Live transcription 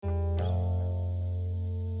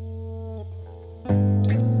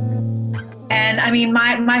I mean,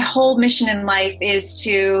 my whole mission in life is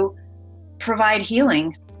to provide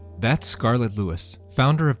healing. That's Scarlett Lewis,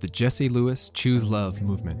 founder of the Jessie Lewis Choose Love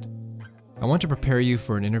movement. I want to prepare you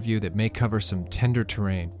for an interview that may cover some tender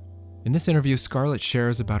terrain. In this interview, Scarlett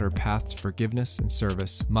shares about her path to forgiveness and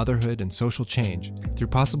service, motherhood, and social change through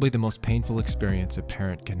possibly the most painful experience a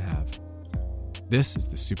parent can have. This is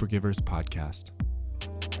the Supergivers podcast.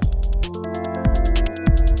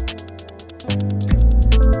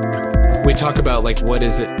 We talk about what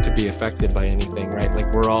is it to be affected by anything, right?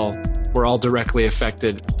 Like we're all directly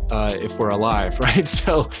affected if we're alive, right?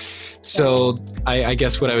 So I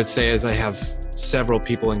guess what I would say is I have several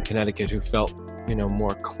people in Connecticut who felt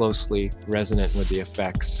more closely resonant with the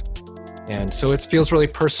effects. And so it feels really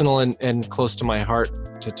personal and close to my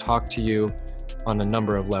heart to talk to you on a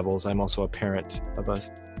number of levels. I'm also a parent of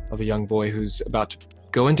a young boy who's about to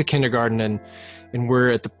go into kindergarten, and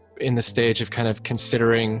we're in the stage of kind of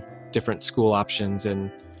considering different school options, and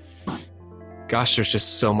gosh, there's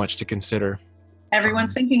just so much to consider.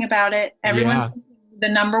 Everyone's thinking about it. Thinking the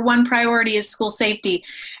number one priority is school safety.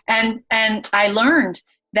 And I learned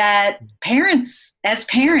that as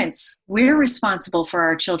parents, we're responsible for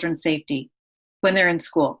our children's safety when they're in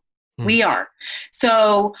school. We are.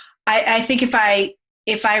 So I think if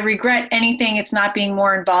I regret anything, it's not being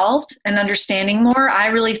more involved and understanding more. I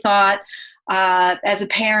really thought as a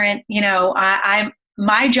parent,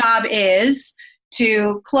 my job is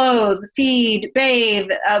to clothe, feed, bathe,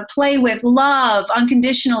 play with, love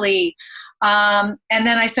unconditionally. And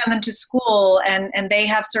then I send them to school and they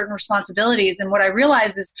have certain responsibilities. And what I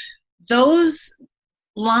realize is those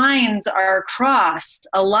lines are crossed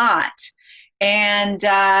a lot. And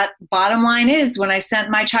bottom line is, when I sent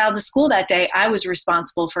my child to school that day, I was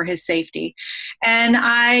responsible for his safety. And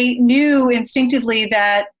I knew instinctively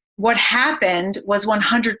that what happened was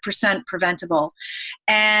 100% preventable.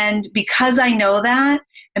 And because I know that,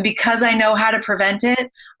 and because I know how to prevent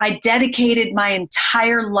it, I dedicated my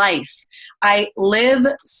entire life. I live,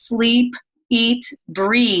 sleep, eat,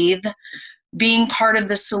 breathe, being part of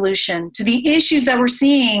the solution to the issues that we're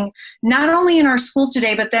seeing, not only in our schools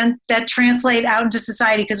today, but then that translate out into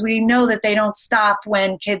society, because we know that they don't stop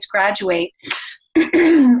when kids graduate.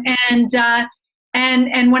 And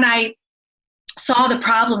when I saw the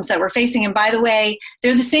problems that we're facing, and by the way,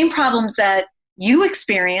 they're the same problems that you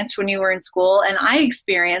experienced when you were in school and I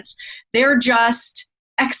experienced. They're just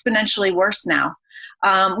exponentially worse now.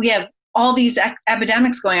 We have all these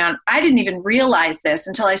epidemics going on. I didn't even realize this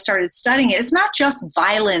until I started studying it. It's not just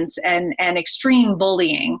violence and extreme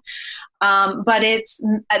bullying, but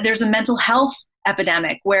there's a mental health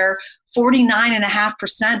epidemic where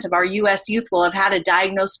 49.5% of our U.S. youth will have had a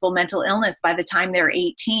diagnosable mental illness by the time they're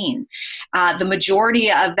 18. The majority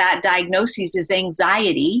of that diagnosis is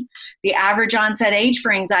anxiety. The average onset age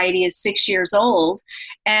for anxiety is 6 years old.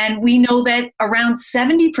 And we know that around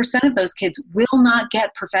 70% of those kids will not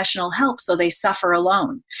get professional help, so they suffer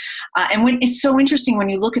alone. It's so interesting when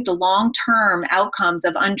you look at the long-term outcomes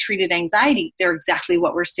of untreated anxiety, they're exactly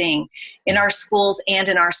what we're seeing in our schools and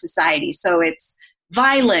in our society. So it's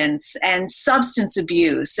violence and substance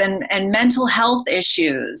abuse and mental health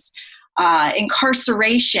issues,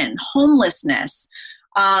 incarceration, homelessness.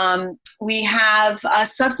 We have a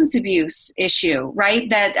substance abuse issue, right?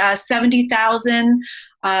 That 70,000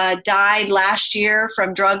 died last year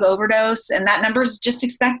from drug overdose, and that number is just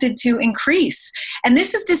expected to increase. And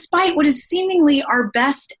this is despite what is seemingly our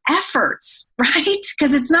best efforts, right?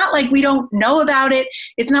 Because it's not like we don't know about it.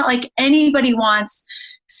 It's not like anybody wants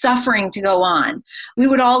suffering to go on. We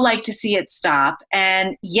would all like to see it stop,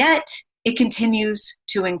 and yet it continues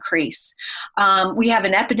to increase. We have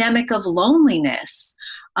an epidemic of loneliness,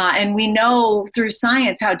 and we know through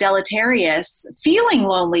science how deleterious feeling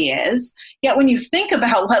lonely is. Yet when you think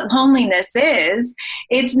about what loneliness is,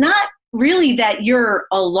 it's not really that you're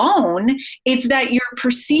alone. It's that you're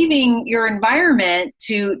perceiving your environment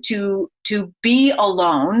to be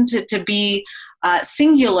alone, to be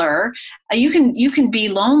singular. You can be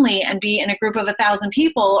lonely and be in a group of 1,000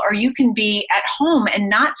 people, or you can be at home and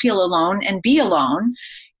not feel alone and be alone.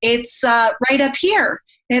 It's right up here.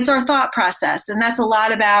 And it's our thought process. And that's a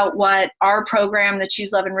lot about what our program, the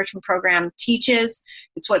Choose Love Enrichment program, teaches.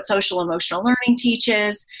 It's what social emotional learning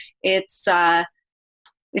teaches. It's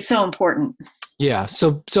so important. Yeah.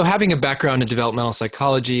 So having a background in developmental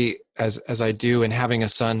psychology as I do, and having a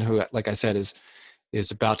son who, like I said,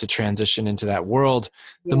 is about to transition into that world,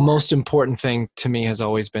 the most important thing to me has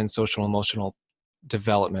always been social emotional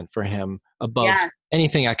development for him above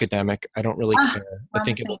anything academic. I don't really care. I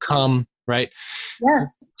think it will come, right?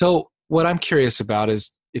 Yes. So what I'm curious about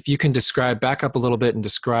is if you can back up a little bit and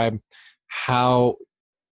describe how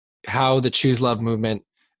how the Choose Love movement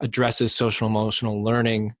addresses social and emotional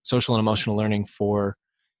learning for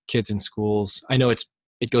kids in schools. I know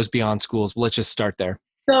it goes beyond schools, but let's just start there.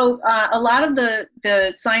 So a lot of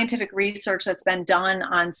the scientific research that's been done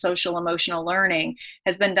on social emotional learning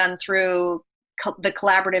has been done through the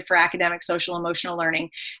Collaborative for Academic Social Emotional Learning.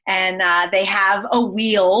 And they have a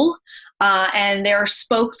wheel, and there are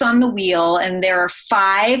spokes on the wheel, and there are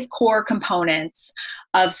 5 core components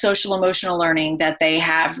of social emotional learning that they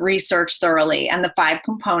have researched thoroughly. And the 5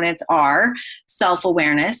 components are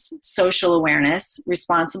self-awareness, social awareness,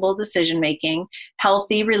 responsible decision-making,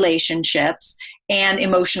 healthy relationships, and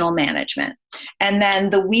emotional management. And then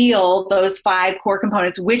the wheel, those 5 core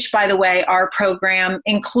components, which, by the way, our program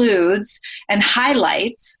includes and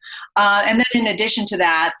highlights. And then in addition to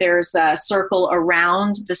that, there's a circle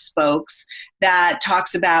around the spokes that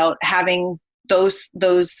talks about having those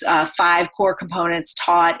 5 core components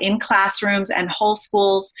taught in classrooms and whole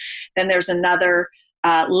schools. Then there's another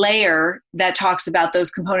layer that talks about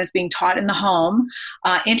those components being taught in the home.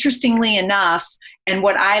 Interestingly enough, and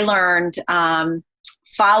what I learned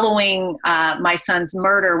following my son's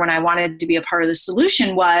murder when I wanted to be a part of the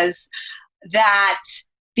solution was that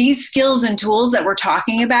these skills and tools that we're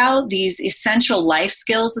talking about, these essential life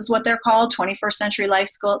skills is what they're called, 21st century life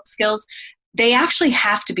skills, they actually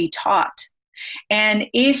have to be taught. And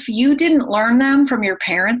if you didn't learn them from your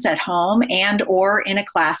parents at home and or in a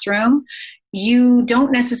classroom, you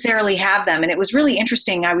don't necessarily have them. And it was really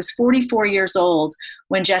interesting. I was 44 years old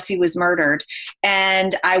when Jessie was murdered,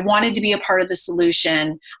 and I wanted to be a part of the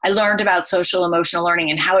solution. I learned about social emotional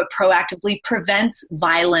learning and how it proactively prevents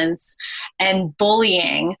violence and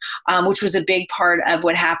bullying, which was a big part of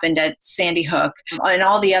what happened at Sandy Hook, and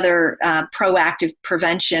all the other proactive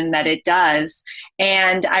prevention that it does.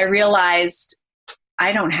 And I realized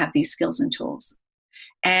I don't have these skills and tools.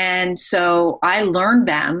 And so I learned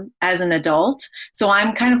them as an adult. So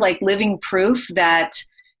I'm kind of like living proof that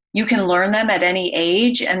you can learn them at any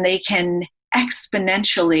age, and they can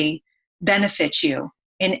exponentially benefit you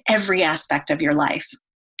in every aspect of your life.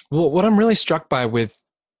 Well, what I'm really struck by with,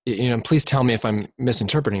 please tell me if I'm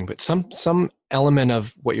misinterpreting, but some element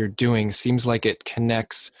of what you're doing seems like it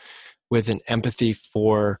connects with an empathy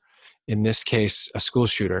for, in this case, a school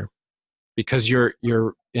shooter. Because you're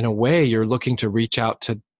in a way, you're looking to reach out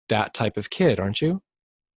to that type of kid, aren't you?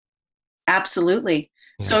 Absolutely.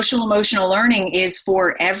 Yeah. Social emotional learning is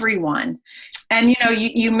for everyone. And,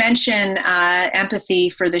 you mentioned empathy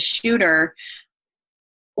for the shooter.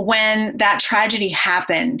 When that tragedy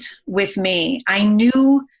happened with me, I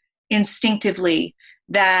knew instinctively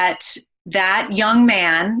that young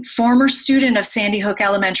man, former student of Sandy Hook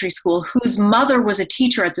Elementary School, whose mother was a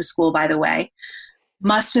teacher at the school, by the way,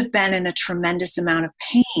 must have been in a tremendous amount of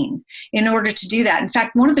pain in order to do that. In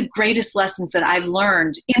fact, one of the greatest lessons that I've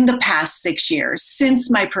learned in the past 6 years since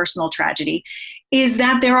my personal tragedy is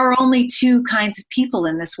that there are only 2 kinds of people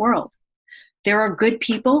in this world. There are good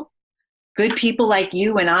people like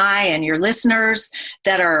you and I and your listeners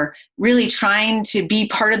that are really trying to be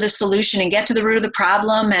part of the solution and get to the root of the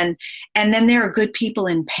problem. And then there are good people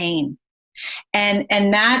in pain. And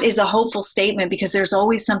that is a hopeful statement, because there's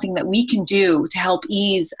always something that we can do to help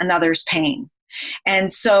ease another's pain.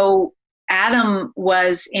 And so Adam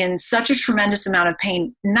was in such a tremendous amount of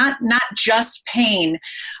pain, not just pain,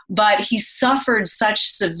 but he suffered such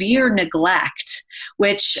severe neglect,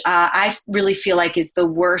 which I really feel like is the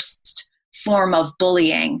worst form of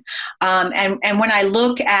bullying. And when I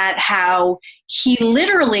look at how he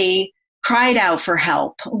literally cried out for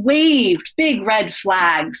help, waved big red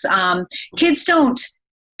flags. Kids don't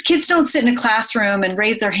sit in a classroom and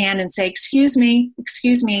raise their hand and say, excuse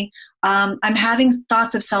me, I'm having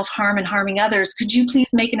thoughts of self-harm and harming others. Could you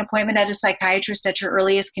please make an appointment at a psychiatrist at your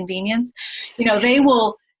earliest convenience? They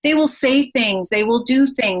will say things, they will do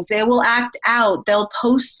things, they will act out, they'll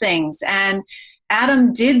post things. And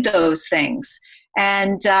Adam did those things.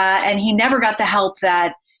 And he never got the help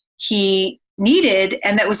that he needed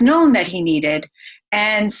and that was known that he needed.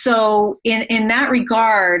 And so in that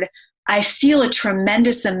regard, I feel a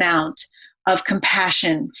tremendous amount of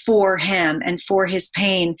compassion for him and for his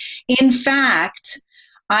pain. In fact,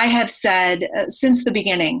 I have said since the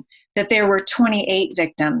beginning that there were 28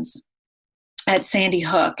 victims at Sandy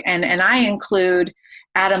Hook, and I include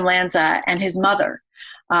Adam Lanza and his mother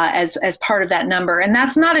as part of that number. And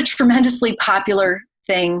that's not a tremendously popular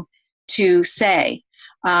thing to say.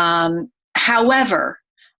 However,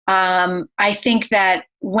 I think that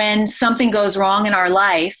when something goes wrong in our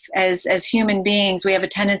life, as human beings, we have a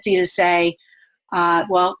tendency to say,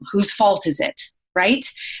 well, whose fault is it, right?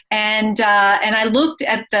 And I looked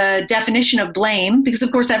at the definition of blame, because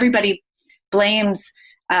of course everybody blames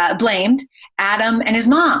blamed Adam and his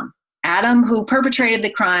mom. Adam, who perpetrated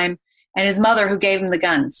the crime, and his mother, who gave him the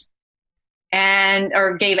guns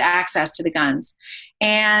or gave access to the guns.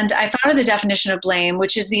 And I thought of the definition of blame,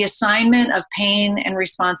 which is the assignment of pain and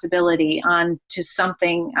responsibility onto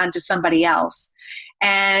somebody else.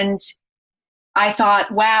 And I thought,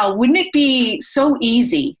 wow, wouldn't it be so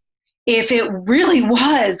easy if it really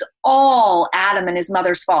was all Adam and his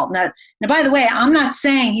mother's fault? Now, by the way, I'm not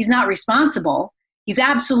saying he's not responsible. He's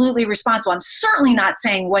absolutely responsible. I'm certainly not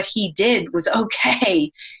saying what he did was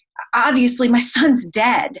okay. Obviously, my son's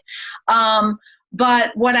dead.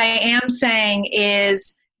 But what I am saying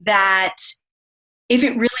is that if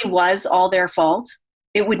it really was all their fault,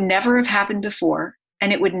 it would never have happened before,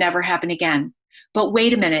 and it would never happen again. But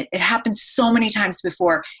wait a minute, it happened so many times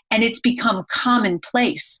before, and it's become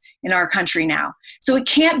commonplace in our country now. So it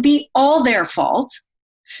can't be all their fault.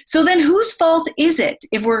 So then whose fault is it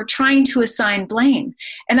if we're trying to assign blame?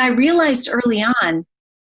 And I realized early on,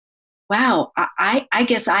 wow, I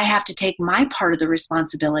guess I have to take my part of the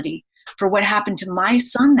responsibility for what happened to my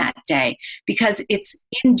son that day, because it's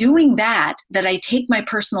in doing that I take my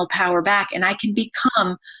personal power back and I can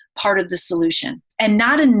become part of the solution and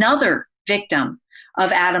not another victim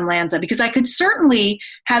of Adam Lanza, because I could certainly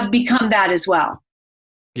have become that as well.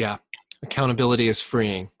 Yeah. Accountability is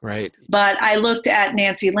freeing, right? But I looked at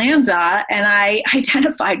Nancy Lanza and I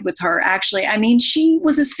identified with her, actually. I mean, she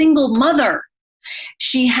was a single mother.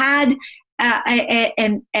 She had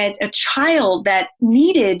a child that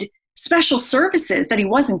needed special services that he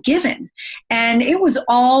wasn't given. And it was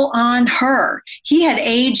all on her. He had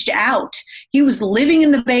aged out. He was living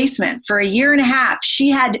in the basement for 1.5 years. She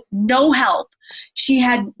had no help. She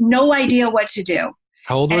had no idea what to do.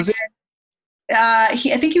 How old was he? I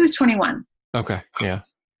think he was 21. Okay, yeah.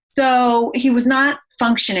 So he was not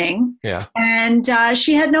functioning. Yeah. And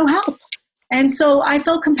she had no help. And so I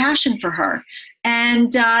felt compassion for her.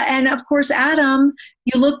 And of course, Adam,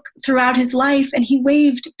 you look throughout his life and he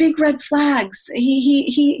waved big red flags.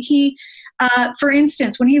 He for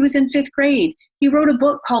instance, when he was in 5th grade, he wrote a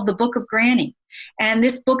book called The Book of Granny. And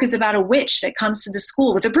this book is about a witch that comes to the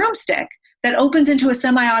school with a broomstick that opens into a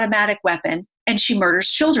semi-automatic weapon, and she murders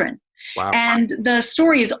children. Wow. And the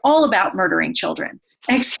story is all about murdering children,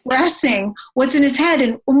 expressing what's in his head.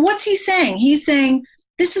 And what's he saying? He's saying,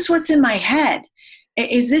 this is what's in my head.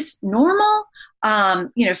 Is this normal?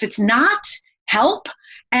 If it's not, help.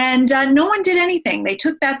 And no one did anything. They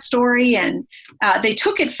took that story and they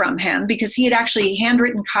took it from him because he had actually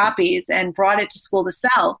handwritten copies and brought it to school to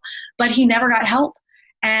sell, but he never got help.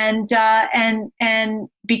 And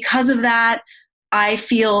because of that, I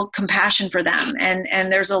feel compassion for them,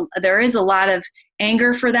 and there is a lot of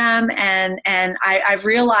anger for them, and I've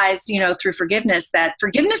realized, through forgiveness, that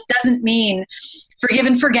forgiveness doesn't mean forgive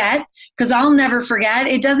and forget, because I'll never forget.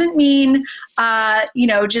 It doesn't mean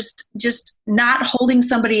just not holding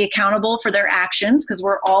somebody accountable for their actions, because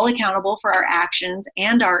we're all accountable for our actions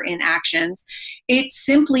and our inactions. It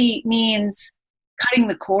simply means cutting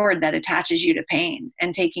the cord that attaches you to pain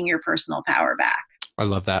and taking your personal power back. I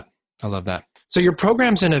love that. So your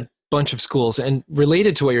program's in a bunch of schools, and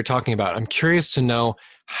related to what you're talking about, I'm curious to know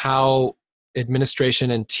how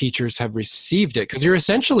administration and teachers have received it. Because you're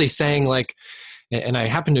essentially saying, like, and I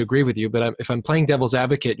happen to agree with you, but if I'm playing devil's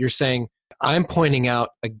advocate, you're saying I'm pointing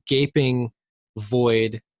out a gaping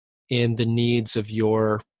void in the needs of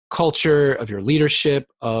your culture, of your leadership,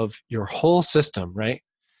 of your whole system, right?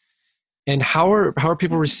 And how are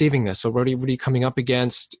people receiving this? So what are you coming up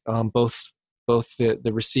against, both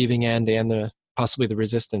the receiving end and possibly the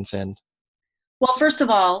resistance end? Well, first of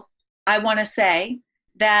all, I want to say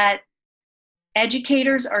that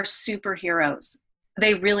educators are superheroes.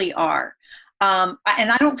 They really are. And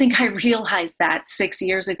I don't think I realized that 6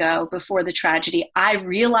 years ago before the tragedy. I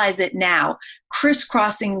realize it now,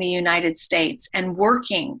 crisscrossing the United States and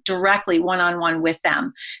working directly one-on-one with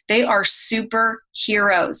them. They are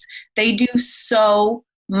superheroes. They do so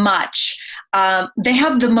much. They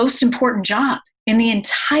have the most important job in the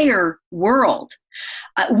entire world.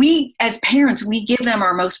 We, as parents, we give them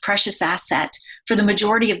our most precious asset for the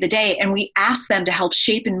majority of the day, and we ask them to help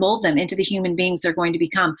shape and mold them into the human beings they're going to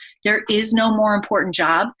become. There is no more important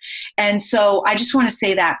job. And so I just want to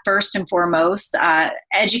say that first and foremost,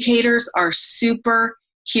 educators are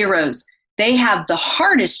superheroes. They have the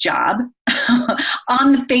hardest job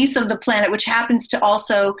on the face of the planet, which happens to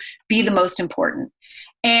also be the most important.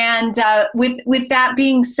 And with that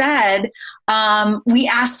being said, we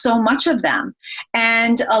ask so much of them.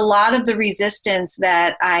 And a lot of the resistance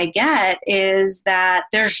that I get is that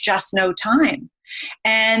there's just no time.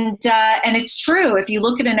 And it's true. If you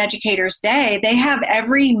look at an educator's day, they have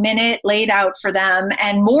every minute laid out for them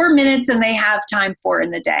and more minutes than they have time for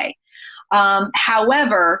in the day.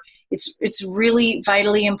 However, it's really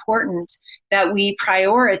vitally important that we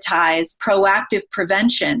prioritize proactive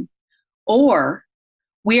prevention, or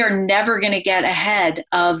we are never going to get ahead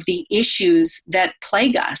of the issues that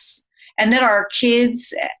plague us and that our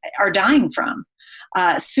kids are dying from,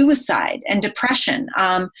 suicide and depression.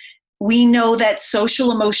 We know that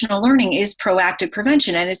social emotional learning is proactive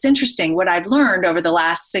prevention. And it's interesting, what I've learned over the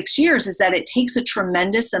last 6 years is that it takes a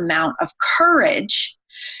tremendous amount of courage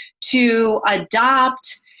to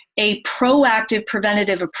adopt a proactive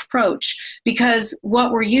preventative approach, because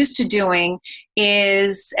what we're used to doing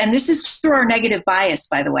is, and this is through our negative bias,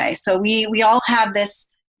 by the way. So we all have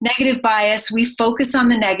this negative bias. We focus on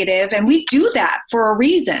the negative, and we do that for a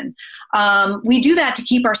reason. We do that to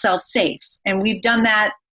keep ourselves safe, and we've done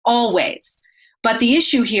that always. But the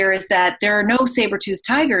issue here is that there are no saber-toothed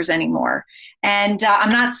tigers anymore. And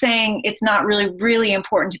I'm not saying it's not really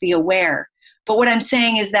important to be aware. But what I'm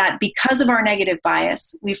saying is that because of our negative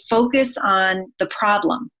bias, we focus on the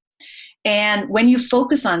problem. And when you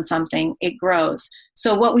focus on something, it grows.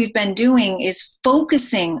 So what we've been doing is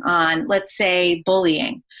focusing on, let's say,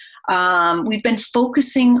 bullying. We've been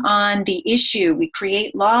focusing on the issue. We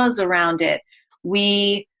create laws around it.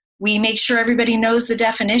 We make sure everybody knows the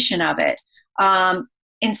definition of it.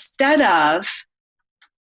 Instead of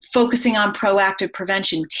focusing on proactive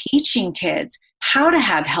prevention, teaching kids how to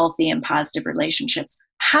have healthy and positive relationships,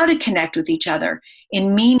 how to connect with each other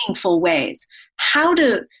in meaningful ways, how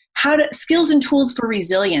to skills and tools for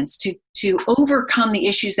resilience to overcome the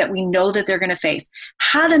issues that we know that they're going to face,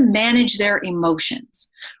 how to manage their emotions,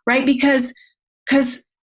 right? Because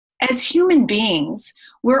as human beings,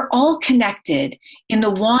 we're all connected in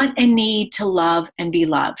the want and need to love and be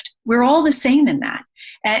loved. We're all the same in that.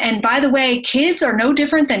 And by the way, kids are no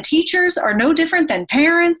different than teachers, are no different than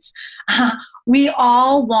parents. We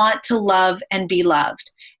all want to love and be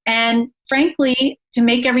loved. And frankly, to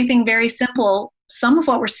make everything very simple, some of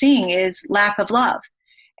what we're seeing is lack of love.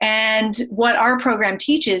 And what our program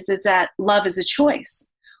teaches is that love is a choice.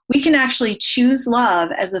 We can actually choose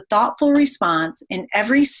love as a thoughtful response in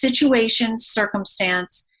every situation,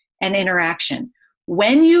 circumstance, and interaction.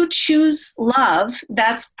 When you choose love,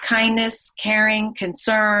 that's kindness, caring,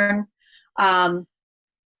 concern.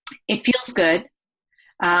 It feels good.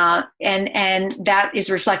 And that is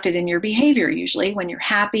reflected in your behavior usually. When you're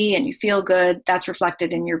happy and you feel good, that's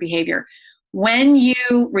reflected in your behavior. When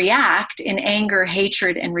you react in anger,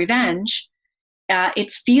 hatred, and revenge,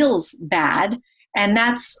 it feels bad. And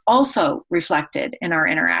that's also reflected in our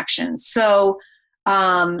interactions. So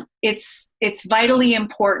it's vitally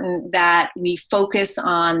important that we focus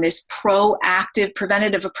on this proactive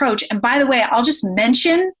preventative approach. And by the way, I'll just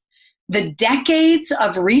mention the decades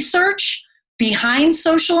of research behind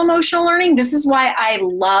social emotional learning. This is why I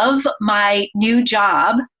love my new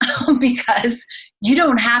job, because you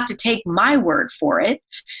don't have to take my word for it.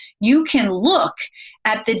 You can look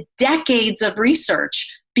at the decades of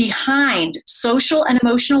research behind social and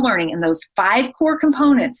emotional learning and those 5 core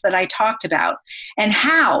components that I talked about, and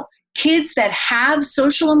how kids that have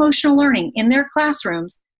social emotional learning in their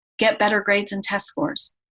classrooms get better grades and test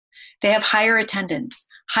scores. They have higher attendance,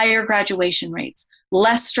 higher graduation rates,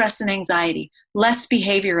 less stress and anxiety, less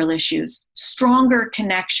behavioral issues, stronger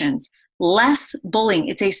connections, less bullying.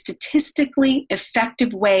 It's a statistically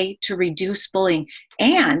effective way to reduce bullying.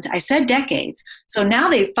 And I said decades. So now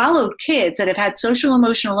they've followed kids that have had social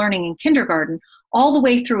emotional learning in kindergarten all the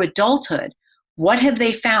way through adulthood. What have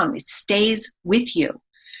they found? It stays with you.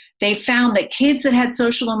 They found that kids that had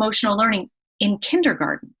social emotional learning in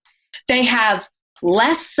kindergarten, they have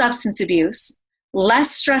less substance abuse,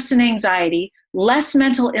 less stress and anxiety, less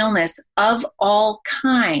mental illness of all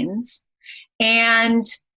kinds, and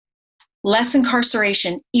less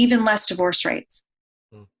incarceration, even less divorce rates.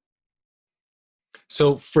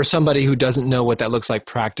 So for somebody who doesn't know what that looks like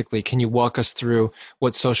practically, can you walk us through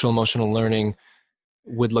what social emotional learning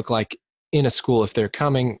would look like in a school if they're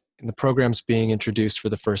coming and the program's being introduced for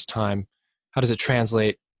the first time? How does it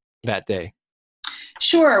translate that day?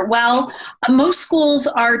 Sure. Well, most schools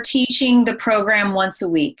are teaching the program once a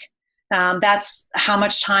week. That's how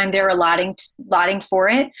much time they're allotting for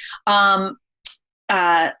it.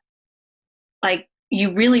 Like,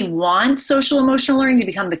 you really want social emotional learning to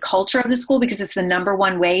become the culture of the school, because it's the number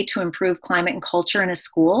one way to improve climate and culture in a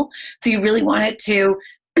school. So you really want it to,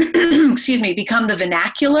 become the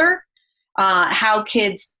vernacular, how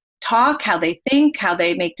kids talk, how they think, how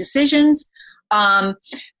they make decisions. So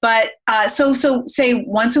say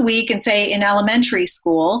once a week, and say in elementary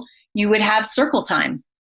school, you would have circle time,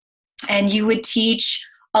 and you would teach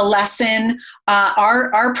a lesson.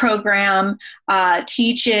 Our program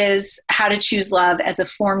teaches how to choose love as a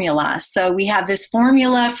formula. So we have this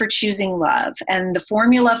formula for choosing love, and the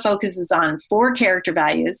formula focuses on 4 character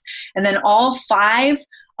values, and then all 5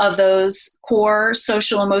 of those core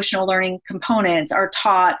social emotional learning components are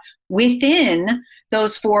taught within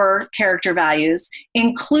those 4 character values,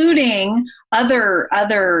 including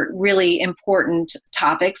other really important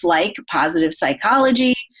topics like positive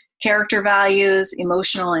psychology, character values,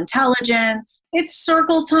 emotional intelligence. It's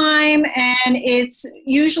circle time, and it's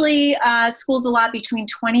usually schools allot between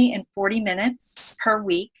 20 and 40 minutes per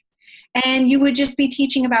week. And you would just be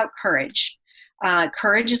teaching about courage.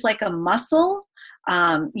 Courage is like a muscle.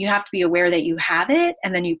 You have to be aware that you have it,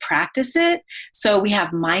 and then you practice it. So we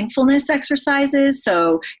have mindfulness exercises.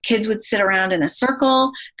 So kids would sit around in a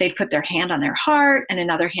circle. They'd put their hand on their heart and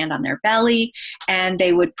another hand on their belly, and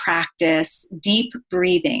they would practice deep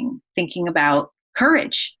breathing, thinking about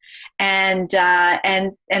courage. And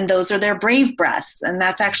those are their brave breaths. And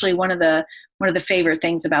that's actually one of the favorite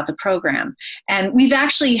things about the program. And we've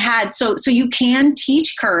actually had, so you can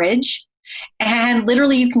teach courage, and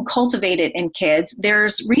literally you can cultivate it in kids.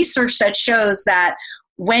 There's research that shows that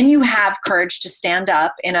when you have courage to stand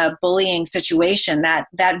up in a bullying situation, that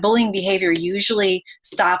bullying behavior usually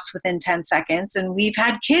stops within 10 seconds. And we've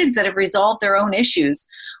had kids that have resolved their own issues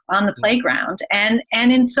on the playground, and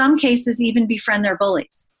in some cases even befriend their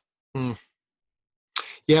bullies.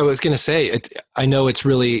 Yeah, I was going to say, I know it's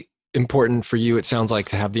really important for you, it sounds like,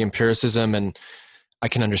 to have the empiricism, and I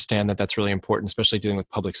can understand that that's really important, especially dealing with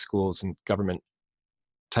public schools and government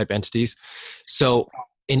type entities. So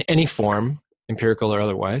in any form, empirical or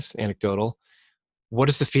otherwise, anecdotal, what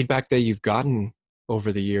is the feedback that you've gotten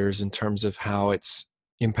over the years in terms of how it's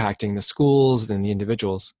impacting the schools and the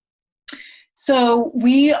individuals? So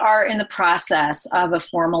we are in the process of a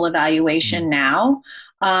formal evaluation now,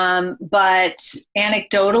 but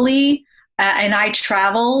anecdotally, and I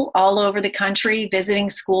travel all over the country visiting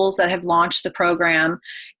schools that have launched the program.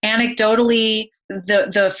 Anecdotally,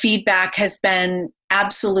 the feedback has been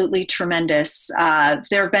absolutely tremendous.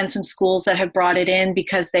 There have been some schools that have brought it in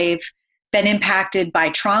because they've been impacted by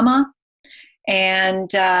trauma, and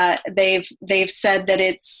they've said that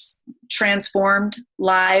it's transformed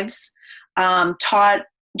lives, taught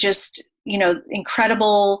just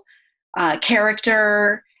incredible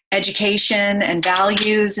character, education, and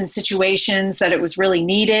values in situations that it was really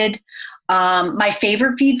needed. My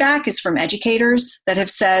favorite feedback is from educators that have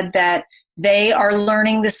said that they are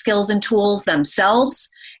learning the skills and tools themselves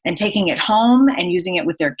and taking it home and using it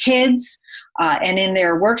with their kids and in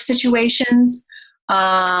their work situations.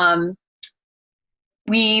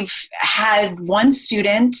 We've had one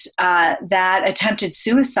student that attempted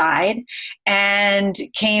suicide and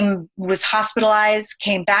was hospitalized,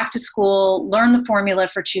 came back to school, learned the formula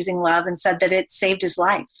for choosing love, and said that it saved his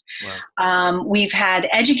life. Wow. We've had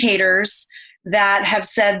educators that have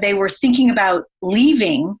said they were thinking about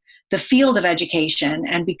leaving the field of education,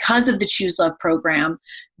 and because of the Choose Love program,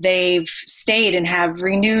 they've stayed and have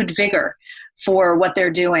renewed vigor for what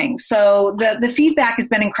they're doing. So the feedback has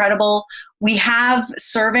been incredible. We have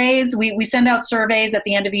surveys. We send out surveys at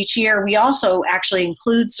the end of each year. We also actually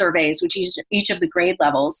include surveys with each of the grade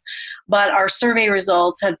levels, but our survey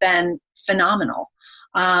results have been phenomenal.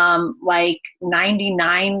 Like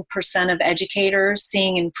 99% of educators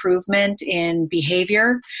seeing improvement in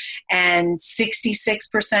behavior, and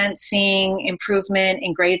 66% seeing improvement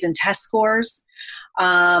in grades and test scores.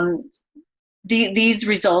 These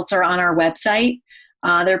results are on our website.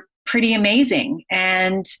 They're pretty amazing.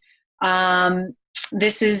 And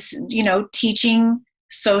this is, teaching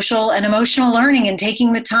social and emotional learning and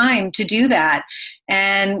taking the time to do that.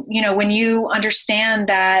 And, when you understand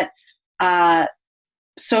that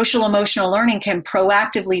social emotional learning can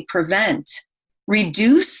proactively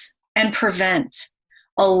reduce and prevent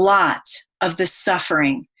a lot of the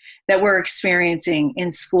suffering that we're experiencing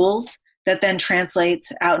in schools, that then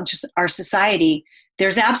translates out into our society,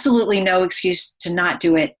 there's absolutely no excuse to not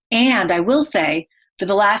do it. And I will say, for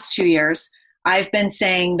the last 2 years, I've been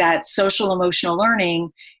saying that social emotional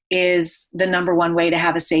learning is the number one way to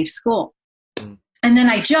have a safe school. And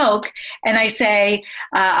then I joke and I say,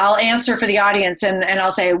 I'll answer for the audience and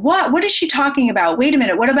I'll say, what is she talking about? Wait a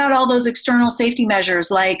minute, what about all those external safety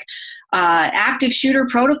measures like active shooter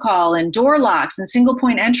protocol and door locks and single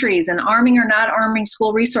point entries and arming or not arming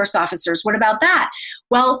school resource officers? What about that?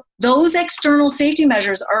 Well, those external safety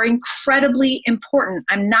measures are incredibly important.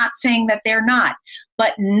 I'm not saying that they're not,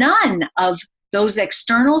 but none of those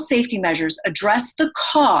external safety measures address the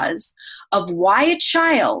cause of why a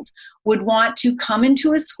child would want to come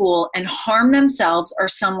into a school and harm themselves or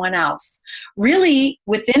someone else. Really,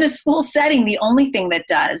 within a school setting, the only thing that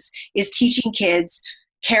does is teaching kids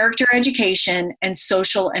character education and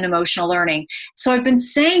social and emotional learning. So I've been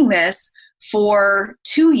saying this for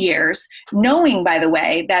 2 years, knowing, by the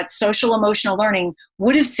way, that social emotional learning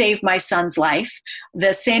would have saved my son's life.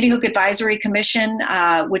 The Sandy Hook Advisory Commission,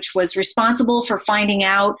 which was responsible for finding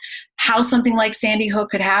out how something like Sandy Hook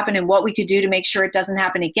could happen and what we could do to make sure it doesn't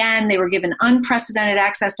happen again. They were given unprecedented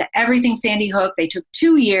access to everything Sandy Hook. They took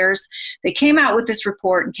 2 years. They came out with this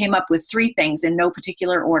report and came up with 3 things in no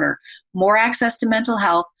particular order: more access to mental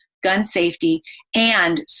health, gun safety,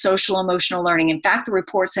 and social emotional learning. In fact, the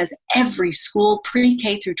report says every school,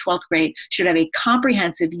 pre-K through 12th grade, should have a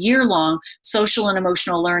comprehensive year-long social and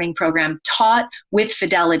emotional learning program taught with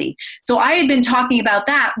fidelity. So I had been talking about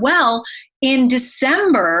that. Well, in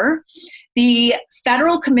December, the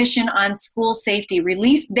Federal Commission on School Safety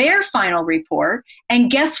released their final report,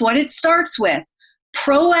 and guess what it starts with?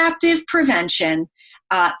 Proactive prevention,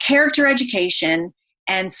 character education,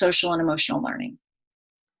 and social and emotional learning.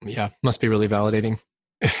 Yeah, must be really validating.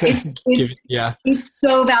 It's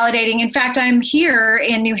so validating. In fact, I'm here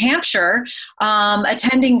in New Hampshire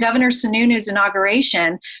attending Governor Sununu's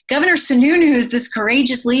inauguration. Governor Sununu is this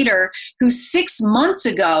courageous leader who 6 months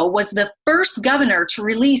ago was the first governor to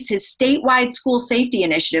release his statewide school safety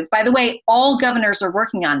initiative. By the way, all governors are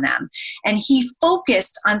working on them. And he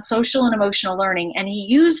focused on social and emotional learning, and he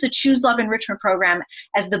used the Choose Love Enrichment Program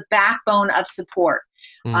as the backbone of support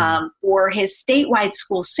for his statewide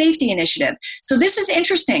school safety initiative. So this is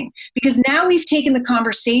interesting because now we've taken the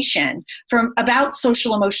conversation from about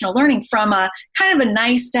social emotional learning from a kind of a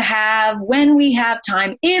nice to have, when we have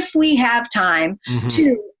time, if we have time,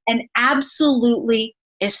 to an absolutely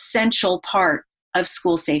essential part of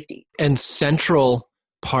school safety. And central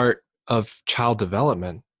part of child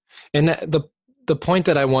development. And the point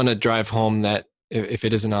that I want to drive home, that if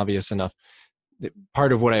it isn't obvious enough,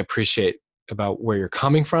 part of what I appreciate about where you're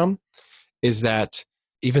coming from is that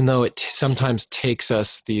even though it sometimes takes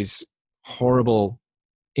us these horrible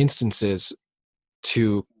instances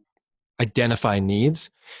to identify needs,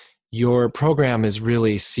 your program is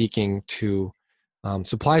really seeking to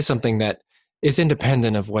supply something that is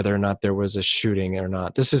independent of whether or not there was a shooting or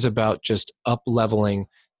not. This is about just up-leveling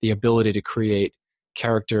the ability to create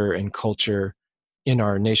character and culture in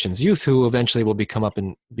our nation's youth, who eventually will become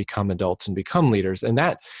adults and become leaders. And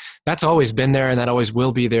that's always been there, and that always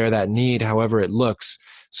will be there, that need, however it looks.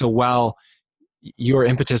 So while your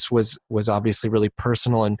impetus was obviously really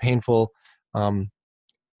personal and painful,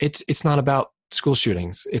 it's not about school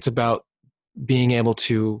shootings. It's about being able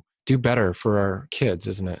to do better for our kids,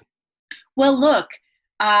 isn't it? Well, look,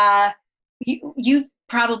 you've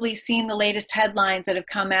probably seen the latest headlines that have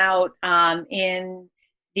come out in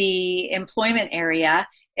the employment area.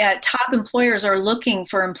 Top employers are looking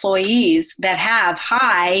for employees that have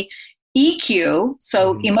high EQ,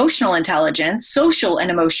 so emotional intelligence, social and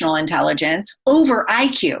emotional intelligence, over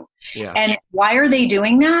IQ. Yeah. And why are they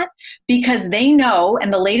doing that? Because they know,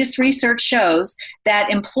 and the latest research shows, that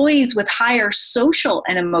employees with higher social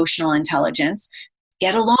and emotional intelligence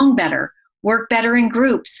get along better, work better in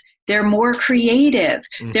groups, they're more creative,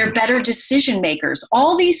 they're better decision makers.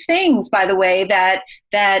 All these things, by the way, that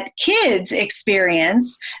kids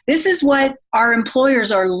experience, this is what our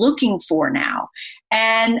employers are looking for now.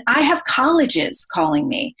 And I have colleges calling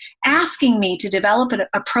me, asking me to develop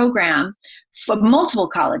a program, for multiple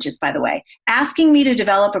colleges, by the way, asking me to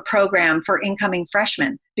develop a program for incoming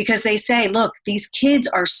freshmen, because they say, look, these kids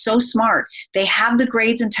are so smart. They have the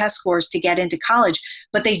grades and test scores to get into college,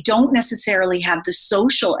 but they don't necessarily have the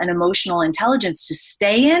social and emotional intelligence to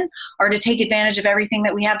stay in or to take advantage of everything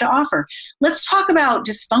that we have to offer. Let's talk about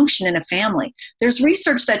dysfunction in a family. There's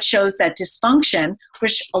research that shows that dysfunction,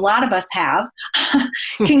 which a lot of us have,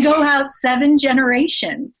 can go out 7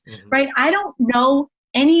 generations, right? I don't know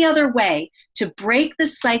any other way to break the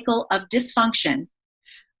cycle of dysfunction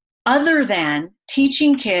other than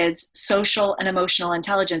teaching kids social and emotional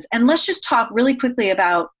intelligence. And let's just talk really quickly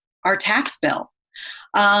about our tax bill.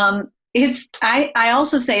 I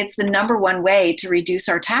also say it's the number one way to reduce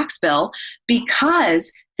our tax bill,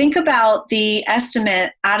 because think about the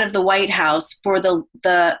estimate out of the White House for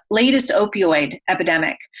the latest opioid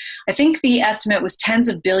epidemic. I think the estimate was tens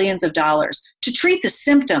of billions of dollars to treat the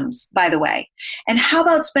symptoms, by the way. And how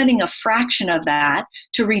about spending a fraction of that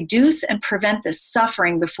to reduce and prevent the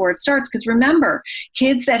suffering before it starts? Because remember,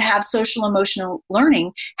 kids that have social emotional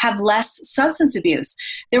learning have less substance abuse.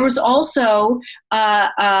 There was also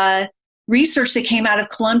research that came out of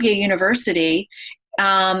Columbia University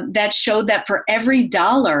that showed that for every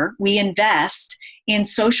dollar we invest in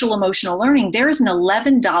social emotional learning, there is an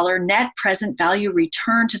 $11 net present value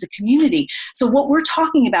return to the community. So what we're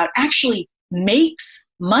talking about actually makes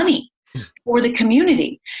money for the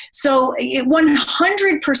community. So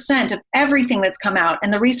 100% of everything that's come out,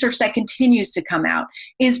 and the research that continues to come out,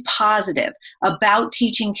 is positive about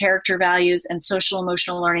teaching character values and social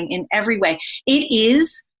emotional learning in every way. It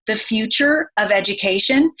is the future of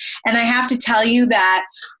education. And I have to tell you that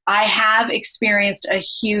I have experienced a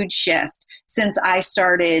huge shift since I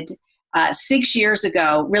started 6 years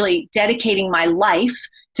ago, really dedicating my life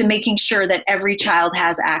to making sure that every child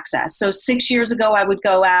has access. So 6 years ago, I would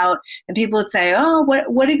go out and people would say, oh,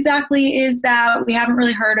 what exactly is that? We haven't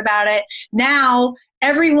really heard about it. Now,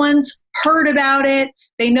 everyone's heard about it.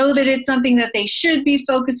 They know that it's something that they should be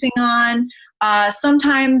focusing on.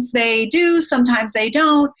 Sometimes they do, sometimes they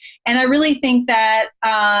don't. And I really think that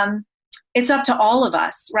it's up to all of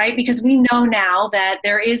us, right? Because we know now that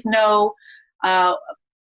there is no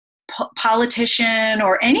politician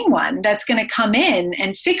or anyone that's going to come in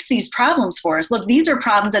and fix these problems for us. Look, these are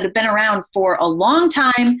problems that have been around for a long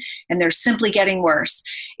time, and they're simply getting worse.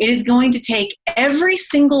 It is going to take every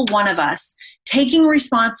single one of us taking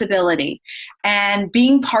responsibility and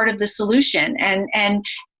being part of the solution. And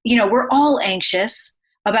you know, we're all anxious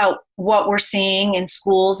about what we're seeing in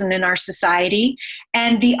schools and in our society.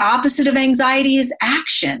 And the opposite of anxiety is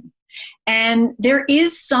action. And there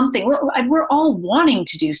is something, we're all wanting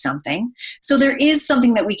to do something. So there is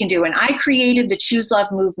something that we can do. And I created the Choose Love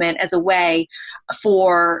movement as a way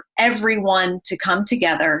for everyone to come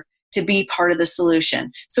together to be part of the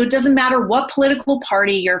solution. So it doesn't matter what political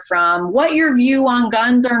party you're from, what your view on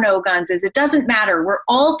guns or no guns is. It doesn't matter. We're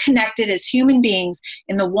all connected as human beings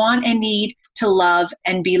in the want and need to love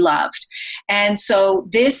and be loved. And so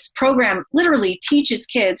this program literally teaches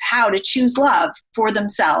kids how to choose love for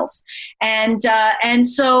themselves. And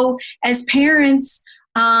so as parents,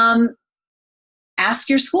 ask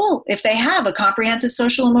your school if they have a comprehensive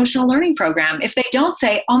social emotional learning program. If they don't,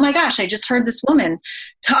 say, oh my gosh, I just heard this woman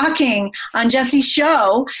talking on Jessie's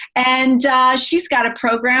show, and she's got a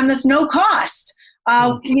program that's no cost.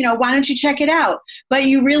 You know, why don't you check it out? But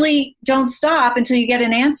you really don't stop until you get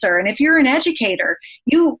an answer. And if you're an educator,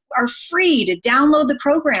 you are free to download the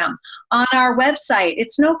program on our website.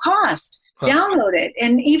 It's no cost. Download it.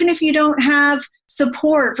 And even if you don't have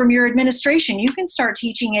support from your administration, you can start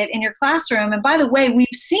teaching it in your classroom. And by the way, we've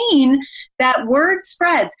seen that word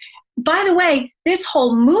spreads. By the way, this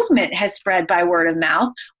whole movement has spread by word of mouth.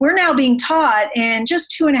 We're now being taught in just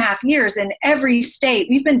 2.5 years in every state.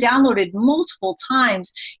 We've been downloaded multiple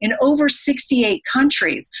times in over 68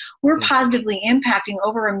 countries. We're positively impacting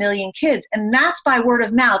over 1 million kids, and that's by word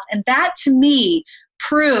of mouth. And that, to me,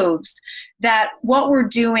 proves that what we're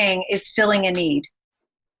doing is filling a need.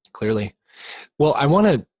 Clearly. Well, I want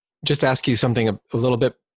to just ask you something a little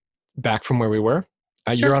bit back from where we were.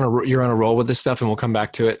 Sure. You're on a roll with this stuff, and we'll come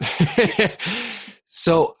back to it.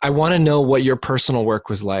 So I want to know what your personal work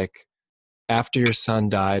was like after your son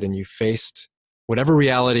died and you faced whatever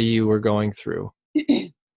reality you were going through.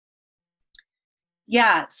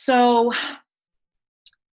 Yeah. So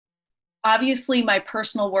obviously my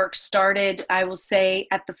personal work started, I will say,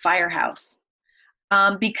 at the firehouse.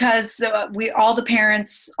 Because all the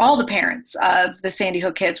parents of the Sandy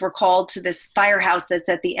Hook kids were called to this firehouse that's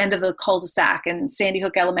at the end of the cul-de-sac, and Sandy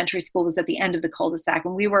Hook Elementary School was at the end of the cul-de-sac.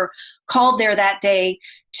 And we were called there that day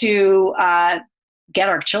to get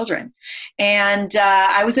our children. And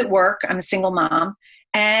I was at work. I'm a single mom.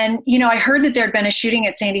 And, you know, I heard that there had been a shooting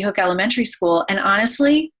at Sandy Hook Elementary School. And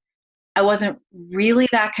honestly, I wasn't really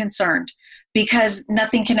that concerned, because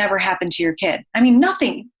nothing can ever happen to your kid. I mean,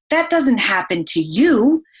 nothing. That doesn't happen to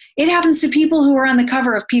you. It happens to people who are on the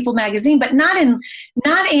cover of People magazine, but not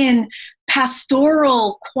in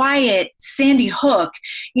pastoral, quiet Sandy Hook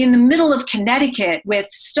in the middle of Connecticut with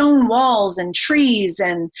stone walls and trees.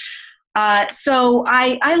 And so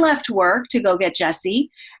I left work to go get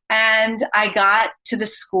Jessie, and I got to the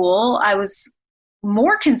school. I was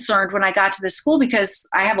more concerned when I got to the school because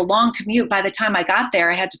I have a long commute. By the time I got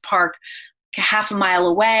there, I had to park half a mile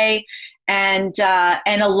away. And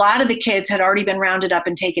a lot of the kids had already been rounded up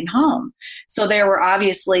and taken home. So there were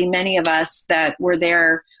obviously many of us that were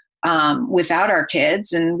there without our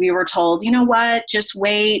kids. And we were told, you know what, just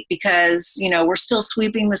wait, because, you know, we're still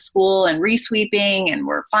sweeping the school and re-sweeping, and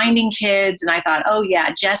we're finding kids. And I thought, oh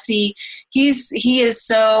yeah, Jessie, he is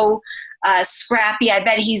so scrappy. I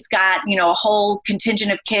bet he's got, you know, a whole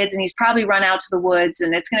contingent of kids, and he's probably run out to the woods,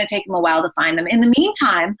 and it's going to take him a while to find them. In the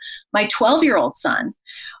meantime, my 12-year-old son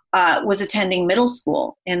was attending middle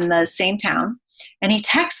school in the same town. And he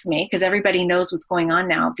texts me, because everybody knows what's going on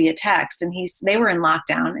now via text. And they were in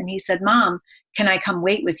lockdown. And he said, Mom, can I come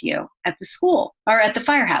wait with you at the school or at the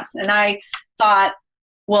firehouse? And I thought,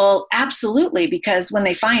 well, absolutely, because when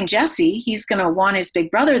they find Jessie, he's going to want his big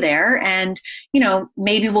brother there. And,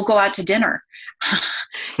 maybe we'll go out to dinner.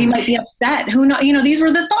 He might be upset. Who knows? These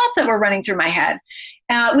were the thoughts that were running through my head.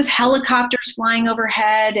 With helicopters flying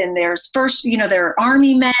overhead, and there's there are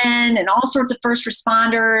army men and all sorts of first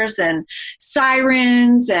responders and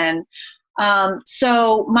sirens. And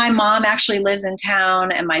so my mom actually lives in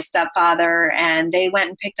town, and my stepfather, and they went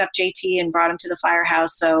and picked up JT and brought him to the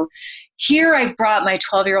firehouse. So here I've brought my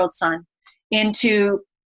 12-year-old son into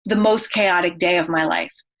the most chaotic day of my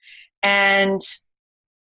life. And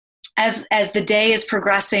as the day is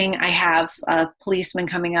progressing, I have a policeman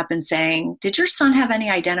coming up and saying, did your son have any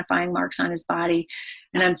identifying marks on his body?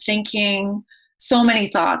 And I'm thinking so many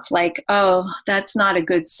thoughts like, oh, that's not a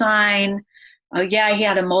good sign. Oh yeah, he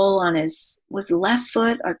had a mole on his left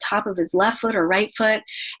foot or top of his left foot or right foot.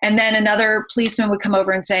 And then another policeman would come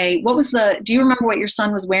over and say, do you remember what your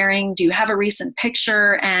son was wearing? Do you have a recent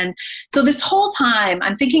picture? And so this whole time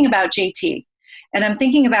I'm thinking about JT, and I'm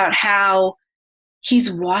thinking about how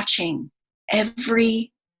he's watching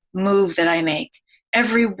every move that I make,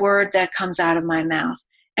 every word that comes out of my mouth,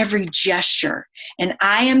 every gesture. And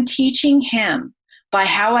I am teaching him by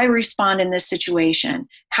how I respond in this situation,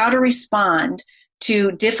 how to respond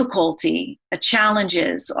to difficulty,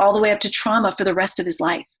 challenges, all the way up to trauma for the rest of his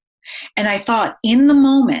life. And I thought in the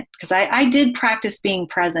moment, because I did practice being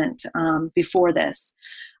present before this,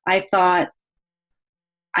 I thought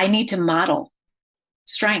I need to model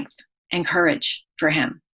strength and courage for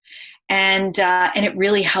him. And it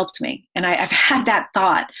really helped me. And I've had that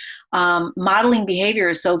thought. Modeling behavior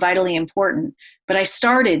is so vitally important. But I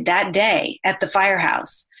started that day at the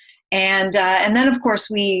firehouse. And then, of course,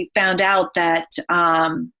 we found out that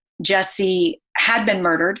Jessie had been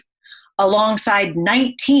murdered alongside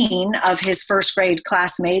 19 of his first grade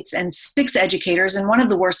classmates and 6 educators, in one of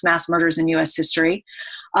the worst mass murders in U.S. history.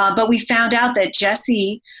 But we found out that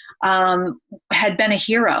Jessie had been a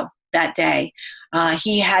hero that day.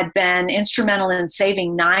 He had been instrumental in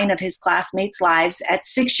saving 9 of his classmates' lives at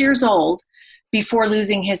 6 years old before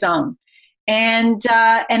losing his own. And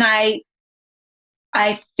I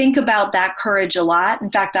think about that courage a lot. In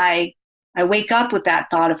fact, I wake up with that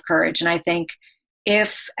thought of courage, and I think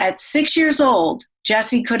if at 6 years old,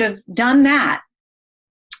 Jessie could have done that,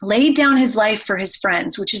 laid down his life for his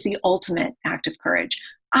friends, which is the ultimate act of courage,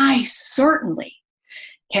 I certainly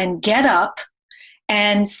can get up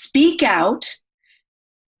and speak out,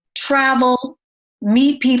 travel,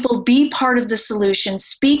 meet people, be part of the solution,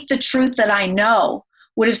 speak the truth that I know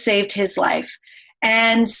would have saved his life.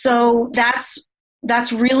 And so that's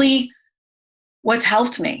really what's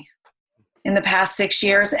helped me in the past 6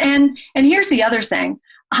 years. And here's the other thing.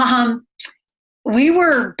 We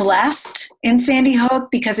were blessed in Sandy Hook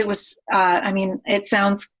because it was, it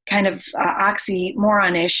sounds kind of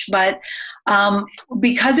oxymoron-ish, but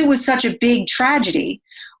because it was such a big tragedy,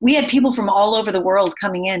 we had people from all over the world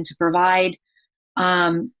coming in to provide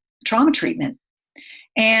trauma treatment.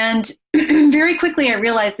 And very quickly I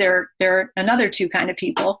realized there are another two kind of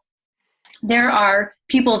people. There are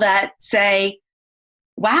people that say,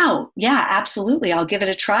 wow, yeah, absolutely, I'll give it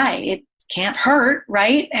a try. It can't hurt,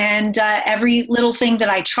 right? And every little thing that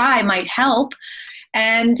I try might help.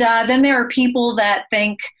 And then there are people that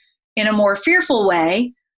think in a more fearful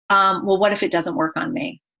way, well, what if it doesn't work on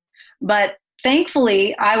me? But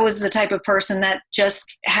thankfully, I was the type of person that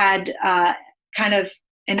just had kind of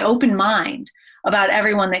an open mind about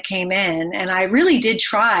everyone that came in. And I really did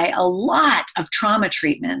try a lot of trauma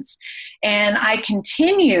treatments. And I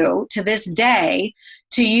continue to this day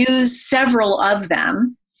to use several of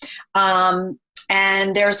them.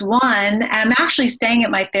 And there's one, I'm actually staying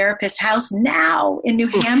at my therapist's house now in New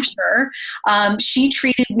Hampshire. She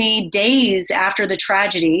treated me days after the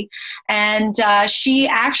tragedy, and she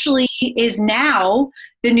actually is now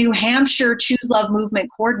the New Hampshire Choose Love Movement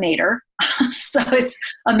coordinator. So it's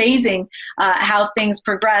amazing how things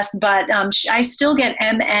progress, but I still get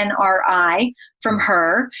MNRI from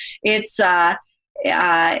her. It's I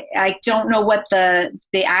don't know what the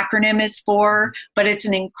acronym is for, but it's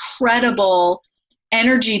an incredible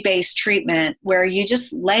energy-based treatment where you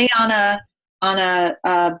just lay on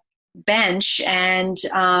a bench, and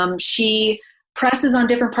she presses on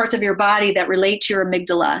different parts of your body that relate to your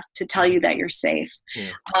amygdala to tell you that you're safe.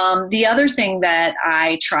 Yeah. The other thing that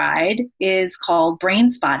I tried is called brain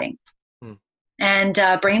spotting. And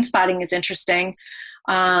brain spotting is interesting.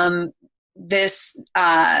 this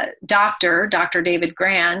Dr. David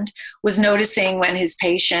Grand, was noticing when his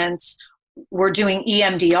patients were doing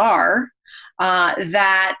EMDR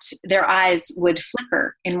that their eyes would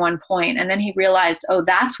flicker in one point. And then he realized, oh,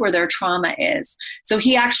 that's where their trauma is. So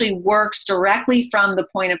he actually works directly from the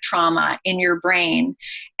point of trauma in your brain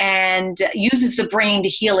and uses the brain to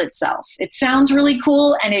heal itself. It sounds really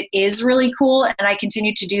cool, and it is really cool. And I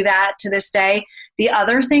continue to do that to this day. The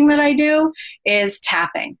other thing that I do is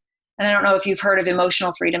tapping. And I don't know if you've heard of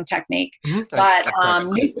emotional freedom technique, but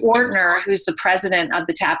Nick Ortner, who's the president of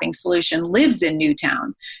the Tapping Solution, lives in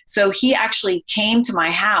Newtown. So he actually came to my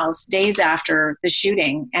house days after the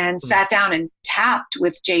shooting and sat down and tapped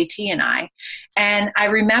with JT and I. And I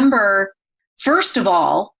remember, first of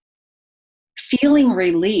all, feeling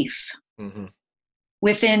relief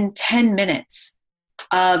within 10 minutes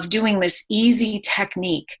of doing this easy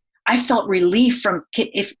technique. I felt relief from,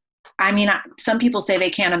 some people say they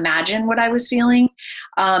can't imagine what I was feeling.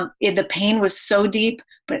 The pain was so deep,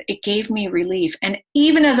 but it gave me relief. And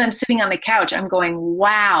even as I'm sitting on the couch, I'm going,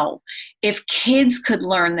 wow, if kids could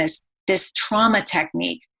learn this trauma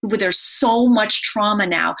technique, there's so much trauma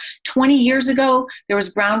now. 20 years ago, there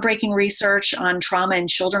was groundbreaking research on trauma in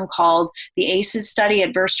children called the ACEs study,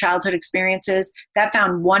 Adverse Childhood Experiences, that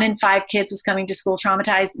found 1 in 5 kids was coming to school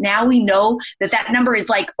traumatized. Now we know that number is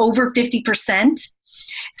like over 50%.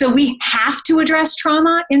 So we have to address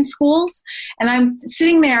trauma in schools. And I'm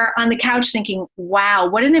sitting there on the couch thinking, wow,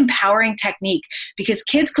 what an empowering technique, because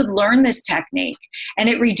kids could learn this technique, and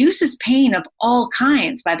it reduces pain of all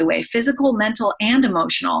kinds, by the way, physical, mental, and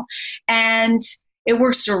emotional. And it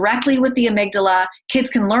works directly with the amygdala. Kids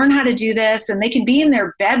can learn how to do this, and they can be in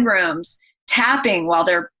their bedrooms tapping while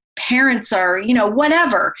their parents are,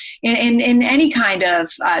 whatever, in any kind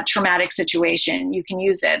of traumatic situation, you can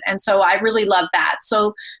use it. And so I really love that.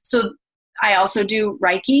 So I also do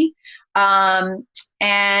Reiki, and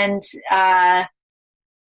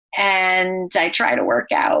I try to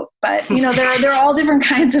work out, but there are all different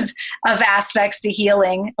kinds of aspects to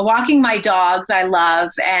healing. Walking my dogs, I love,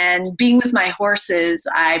 and being with my horses,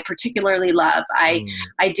 I particularly love. I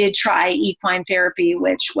did try equine therapy,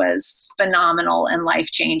 which was phenomenal and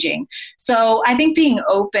life-changing. So I think being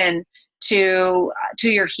open to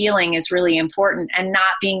your healing is really important, and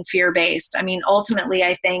not being fear-based. I mean, ultimately,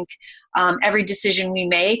 I think every decision we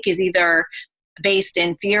make is either based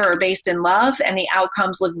in fear or based in love, and the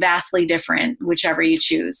outcomes look vastly different, whichever you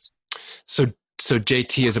choose. So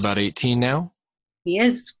JT is about 18 now? He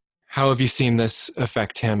is. How have you seen this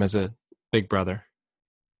affect him as a big brother?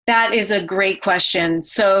 That is a great question.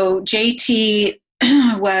 So JT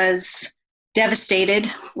was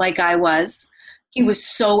devastated like I was. He was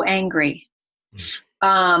so angry.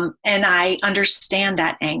 And I understand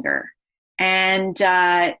that anger. And,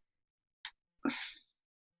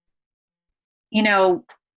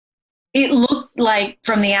 it looked like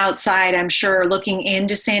from the outside, I'm sure, looking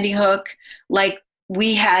into Sandy Hook, like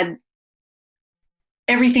we had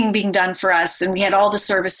everything being done for us and we had all the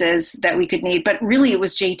services that we could need. But really, it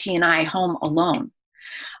was JT and I home alone.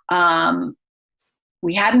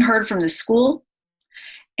 We hadn't heard from the school.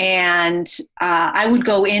 And I would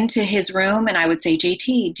go into his room and I would say,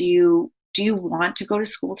 JT, do you want to go to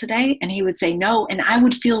school today? And he would say no. And I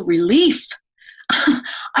would feel relief.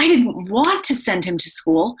 I didn't want to send him to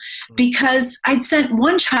school because I'd sent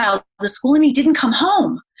one child to school and he didn't come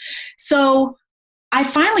home. So I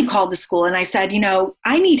finally called the school and I said,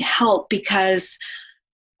 I need help because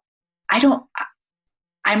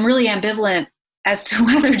I'm really ambivalent as to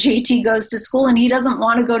whether JT goes to school, and he doesn't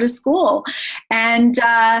want to go to school. And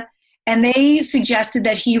they suggested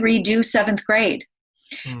that he redo 7th grade.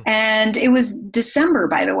 And it was December,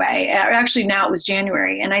 by the way. Actually, now it was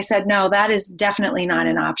January. And I said, no, that is definitely not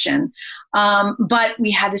an option. But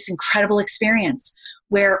we had this incredible experience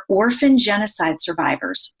where orphan genocide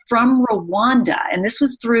survivors from Rwanda, and this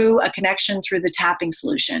was through a connection through the Tapping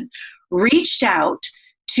Solution, reached out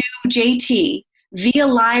to JT via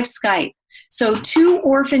live Skype. So 2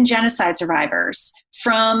 orphan genocide survivors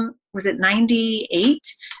from, was it 98?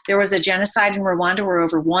 There was a genocide in Rwanda where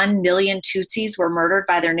over 1 million Tutsis were murdered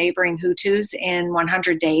by their neighboring Hutus in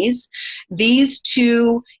 100 days. These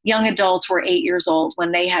 2 young adults were 8 years old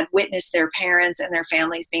when they had witnessed their parents and their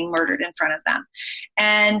families being murdered in front of them.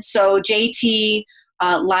 And so JT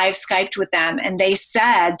live Skyped with them, and they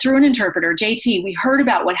said through an interpreter, JT, we heard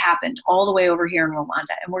about what happened all the way over here in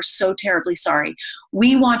Rwanda, and we're so terribly sorry.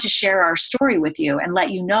 We want to share our story with you and let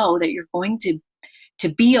you know that you're going to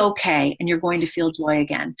be okay and you're going to feel joy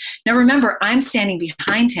again. Now remember, I'm standing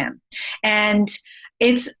behind him, and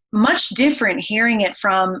it's much different hearing it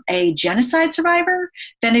from a genocide survivor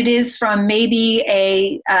than it is from maybe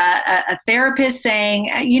a therapist saying,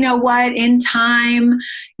 you know what, in time,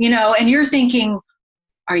 and you're thinking,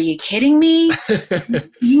 are you kidding me?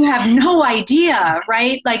 You have no idea,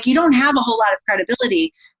 right? Like, you don't have a whole lot of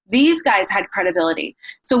credibility. These guys had credibility.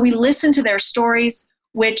 So we listened to their stories,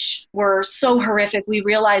 which were so horrific. We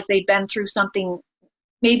realized they'd been through something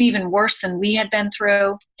maybe even worse than we had been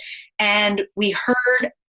through. And we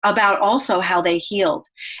heard about also how they healed.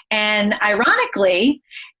 And ironically,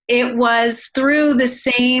 it was through the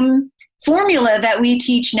same formula that we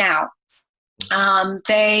teach now.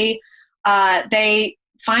 They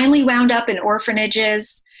finally wound up in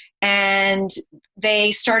orphanages, and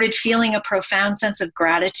they started feeling a profound sense of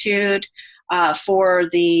gratitude for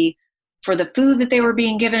the food that they were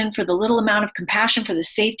being given, for the little amount of compassion, for the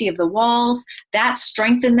safety of the walls. That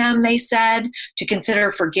strengthened them, they said, to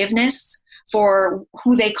consider forgiveness for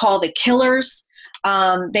who they call the killers.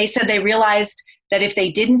 They said they realized that if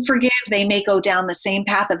they didn't forgive, they may go down the same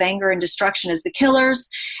path of anger and destruction as the killers.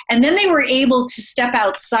 And then they were able to step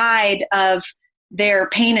outside of their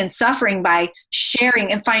pain and suffering by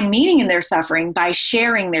sharing, and find meaning in their suffering by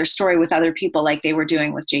sharing their story with other people, like they were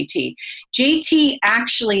doing with JT. JT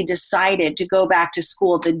actually decided to go back to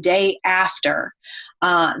school the day after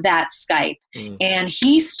that Skype. And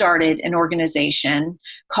he started an organization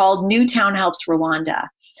called Newtown Helps Rwanda.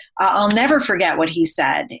 I'll never forget what he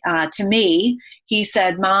said to me. He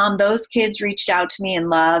said, Mom, those kids reached out to me in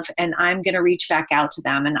love, and I'm going to reach back out to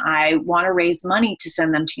them, and I want to raise money to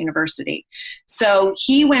send them to university. So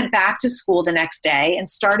he went back to school the next day and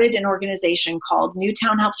started an organization called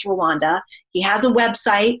Newtown Helps Rwanda. He has a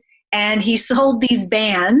website, and he sold these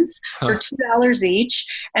bands for $2 each.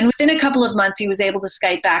 And within a couple of months, he was able to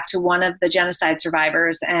Skype back to one of the genocide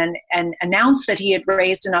survivors and announce that he had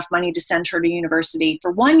raised enough money to send her to university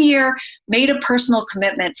for 1 year, made a personal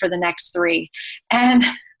commitment for the next 3. And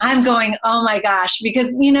I'm going, oh my gosh,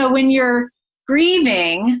 because, when you're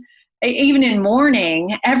grieving, even in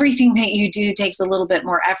mourning, everything that you do takes a little bit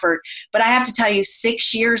more effort. But I have to tell you,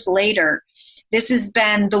 6 years later, this has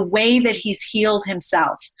been the way that he's healed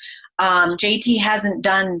himself. JT hasn't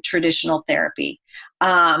done traditional therapy,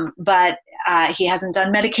 but he hasn't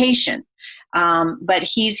done medication. But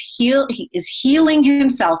he is healing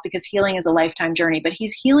himself, because healing is a lifetime journey, but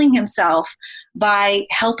he's healing himself by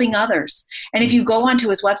helping others. And if you go onto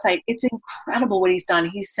his website, it's incredible what he's done.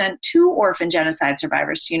 He's sent 2 orphan genocide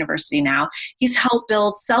survivors to university now. He's helped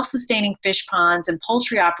build self-sustaining fish ponds and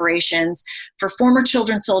poultry operations for former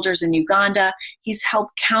children soldiers in Uganda. He's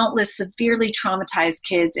helped countless severely traumatized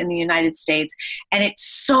kids in the United States. And it's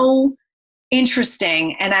so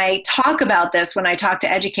interesting. And I talk about this when I talk to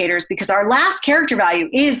educators, because our last character value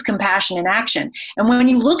is compassion in action. And when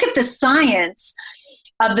you look at the science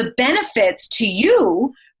of the benefits to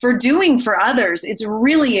you for doing for others, it's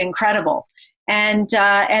really incredible. And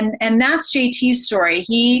that's JT's story.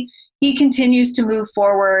 He continues to move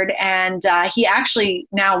forward, and he actually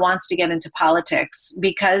now wants to get into politics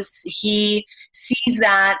because he sees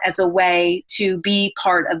that as a way to be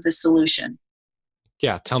part of the solution.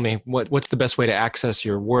 Yeah, tell me, what's the best way to access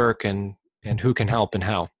your work, and who can help and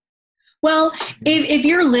how? Well, if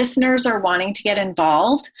your listeners are wanting to get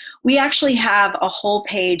involved, we actually have a whole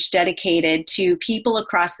page dedicated to people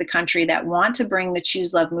across the country that want to bring the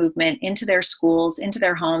Choose Love movement into their schools, into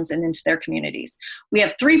their homes, and into their communities. We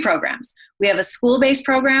have 3 programs. We have a school-based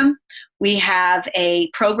program, we have a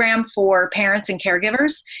program for parents and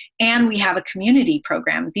caregivers, and we have a community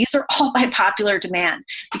program. These are all by popular demand,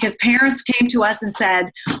 because parents came to us and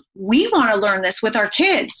said, we want to learn this with our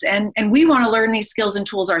kids, and we want to learn these skills and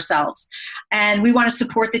tools ourselves. And we want to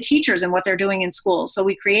support the teachers and what they're doing in school. So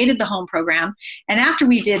we created the home program. And after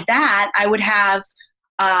we did that, I would have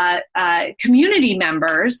community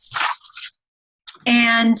members,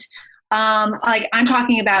 and like I'm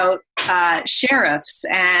talking about sheriffs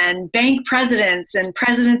and bank presidents and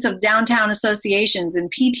presidents of downtown associations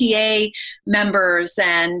and PTA members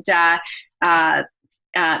and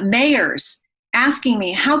mayors asking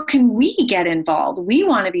me, how can we get involved? We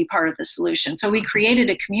want to be part of the solution. So we created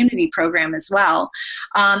a community program as well.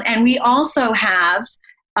 And we also have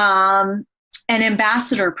an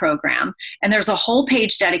ambassador program, and there's a whole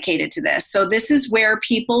page dedicated to this. So this is where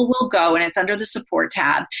people will go, and it's under the support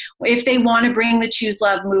tab. If they want to bring the Choose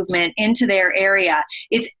Love movement into their area,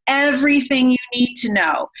 it's everything you need to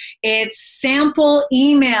know. It's sample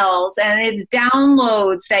emails, and it's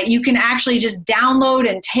downloads that you can actually just download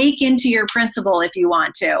and take into your principal if you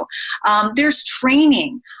want to. There's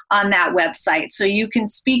training on that website, so you can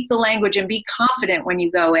speak the language and be confident when you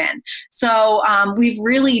go in. So we've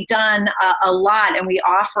really done a lot and we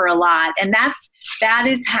offer a lot. And that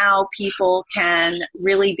is how people can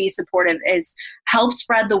really be supportive, is help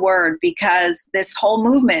spread the word, because this whole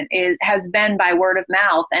movement has been by word of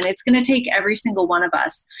mouth. And it's going to take every single one of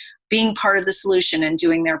us being part of the solution and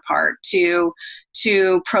doing their part to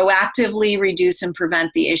proactively reduce and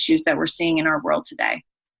prevent the issues that we're seeing in our world today.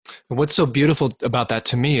 What's so beautiful about that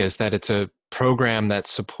to me is that it's a program that's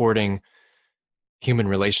supporting human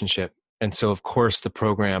relationship. And so, of course, the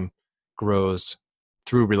program grows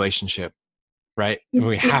through relationship, right?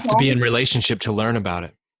 We have to be in relationship to learn about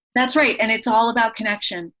it. That's right. And it's all about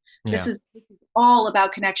connection. This is all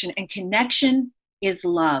about connection. And connection is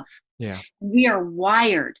love. Yeah. We are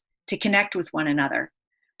wired to connect with one another,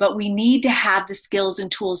 but we need to have the skills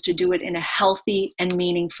and tools to do it in a healthy and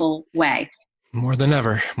meaningful way. More than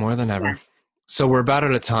ever. Yeah. So we're about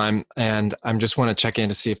out of time, and I just want to check in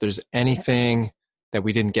to see if there's anything that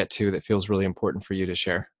we didn't get to that feels really important for you to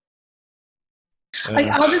share.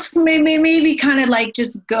 I'll just maybe kind of like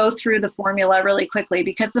just go through the formula really quickly,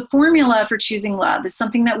 because the formula for choosing love is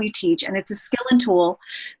something that we teach, and it's a skill and tool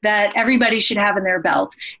that everybody should have in their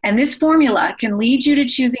belt. And this formula can lead you to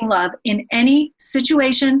choosing love in any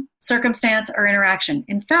situation, circumstance, or interaction.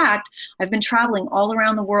 In fact, I've been traveling all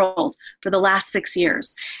around the world for the last 6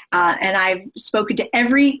 years, and I've spoken to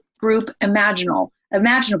every group imaginable,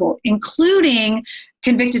 including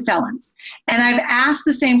convicted felons. And I've asked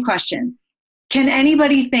the same question. Can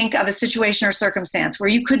anybody think of a situation or circumstance where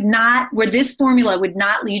where this formula would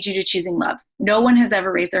not lead you to choosing love? No one has ever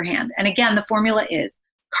raised their hand. And again, the formula is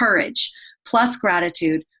courage plus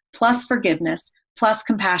gratitude plus forgiveness plus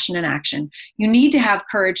compassion and action. You need to have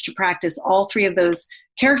courage to practice all three of those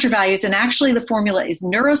character values. And actually, the formula is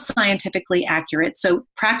neuroscientifically accurate. So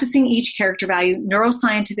practicing each character value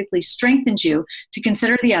neuroscientifically strengthens you to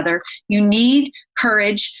consider the other. You need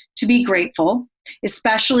courage to be grateful,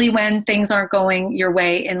 especially when things aren't going your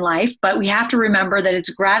way in life. But we have to remember that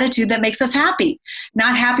it's gratitude that makes us happy,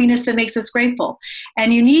 not happiness that makes us grateful.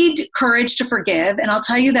 And you need courage to forgive. And I'll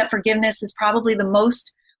tell you that forgiveness is probably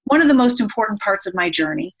one of the most important parts of my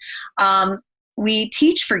journey. We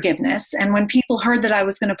teach forgiveness. And when people heard that I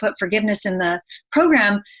was going to put forgiveness in the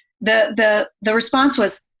program, the response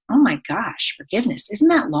was, oh my gosh, forgiveness, isn't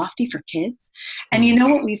that lofty for kids? And you know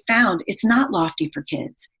what we found? It's not lofty for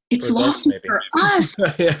kids. It's lofty for us.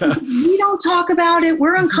 Yeah. We don't talk about it.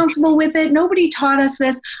 We're uncomfortable with it. Nobody taught us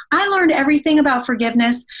this. I learned everything about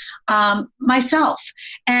forgiveness myself.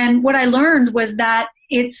 And what I learned was that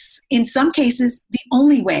it's, in some cases, the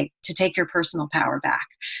only way to take your personal power back.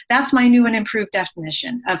 That's my new and improved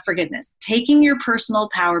definition of forgiveness. Taking your personal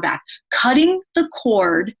power back. Cutting the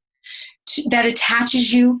cord that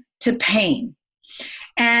attaches you to pain.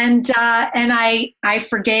 And I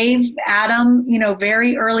forgave Adam,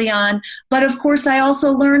 very early on. But of course, I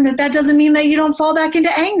also learned that doesn't mean that you don't fall back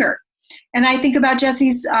into anger. And I think about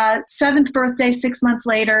Jessie's 7th birthday 6 months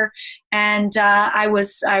later, and I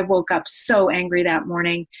woke up so angry that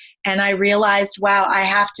morning. And I realized, wow, I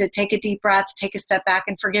have to take a deep breath, take a step back,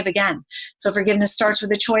 and forgive again. So forgiveness starts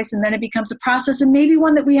with a choice, and then it becomes a process, and maybe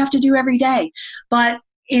one that we have to do every day. But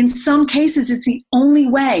in some cases, it's the only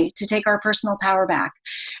way to take our personal power back.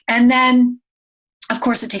 And then, of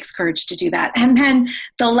course, it takes courage to do that. And then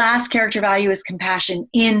the last character value is compassion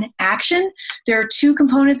in action. There are 2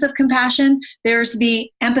 components of compassion. There's the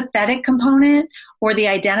empathetic component, or the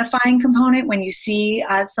identifying component when you see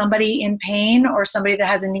somebody in pain or somebody that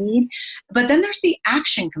has a need. But then there's the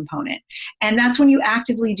action component. And that's when you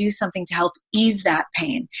actively do something to help ease that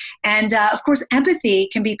pain. And of course, empathy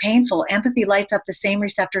can be painful. Empathy lights up the same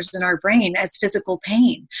receptors in our brain as physical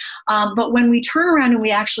pain. But when we turn around and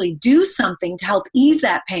we actually do something to help ease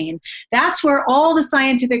that pain, that's where all the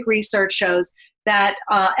scientific research shows that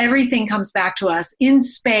everything comes back to us in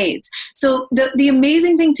spades. So the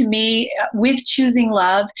amazing thing to me with choosing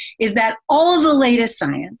love is that all of the latest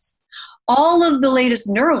science, all of the latest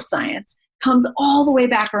neuroscience comes all the way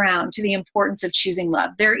back around to the importance of choosing love.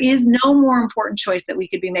 There is no more important choice that we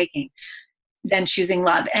could be making than choosing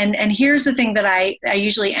love. And here's the thing that I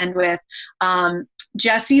usually end with.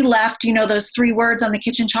 Jessie left, those 3 words on the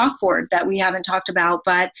kitchen chalkboard that we haven't talked about,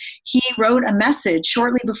 but he wrote a message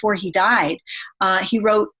shortly before he died. He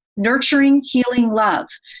wrote, nurturing, healing, love.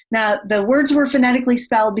 Now, the words were phonetically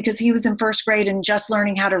spelled because he was in 1st grade and just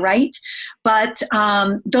learning how to write, but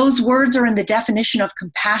those words are in the definition of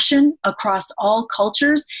compassion across all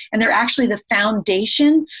cultures, and they're actually the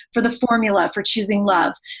foundation for the formula for choosing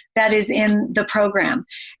love that is in the program.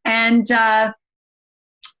 And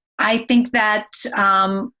I think that,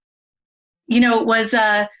 it was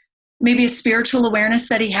maybe a spiritual awareness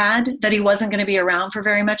that he had, that he wasn't going to be around for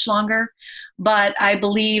very much longer. But I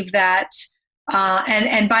believe that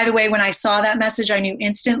And by the way, when I saw that message, I knew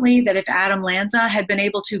instantly that if Adam Lanza had been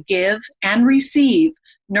able to give and receive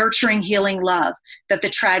nurturing, healing love, that the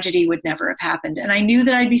tragedy would never have happened. And I knew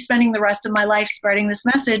that I'd be spending the rest of my life spreading this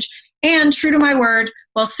message. And true to my word,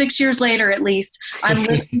 well, 6 years later, at least, I'm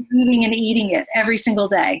living, eating, and eating it every single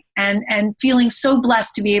day, and feeling so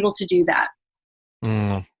blessed to be able to do that.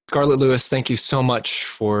 Scarlett Lewis, thank you so much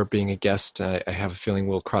for being a guest. I have a feeling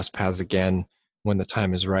we'll cross paths again when the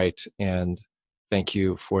time is right. And thank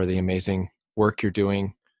you for the amazing work you're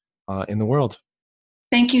doing in the world.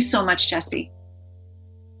 Thank you so much, Jessie.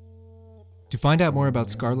 To find out more about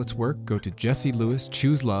Scarlett's work, go to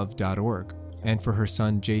jessielewischooselove.org. And for her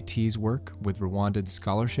son JT's work with Rwandan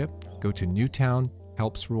scholarship, go to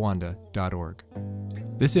newtownhelpsrwanda.org.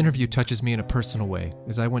 This interview touches me in a personal way,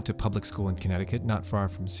 as I went to public school in Connecticut, not far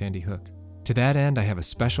from Sandy Hook. To that end, I have a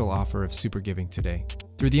special offer of Supergiving today.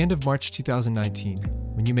 Through the end of March 2019,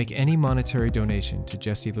 when you make any monetary donation to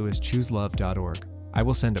jessielewischooselove.org, I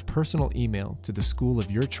will send a personal email to the school of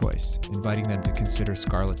your choice, inviting them to consider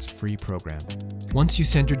Scarlett's free program. Once you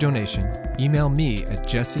send your donation, email me at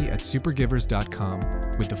jesse@supergivers.com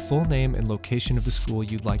with the full name and location of the school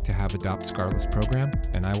you'd like to have adopt Scarlett's program,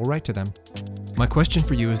 and I will write to them. My question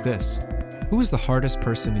for you is this: who is the hardest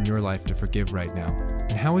person in your life to forgive right now?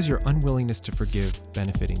 And how is your unwillingness to forgive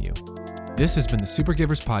benefiting you? This has been the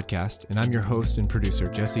Supergivers podcast, and I'm your host and producer,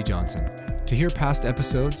 Jesse Johnson. To hear past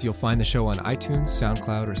episodes, you'll find the show on iTunes,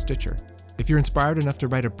 SoundCloud, or Stitcher. If you're inspired enough to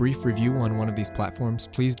write a brief review on one of these platforms,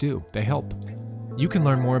 please do. They help. You can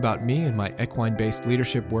learn more about me and my equine-based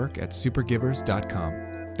leadership work at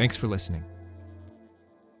supergivers.com. Thanks for listening.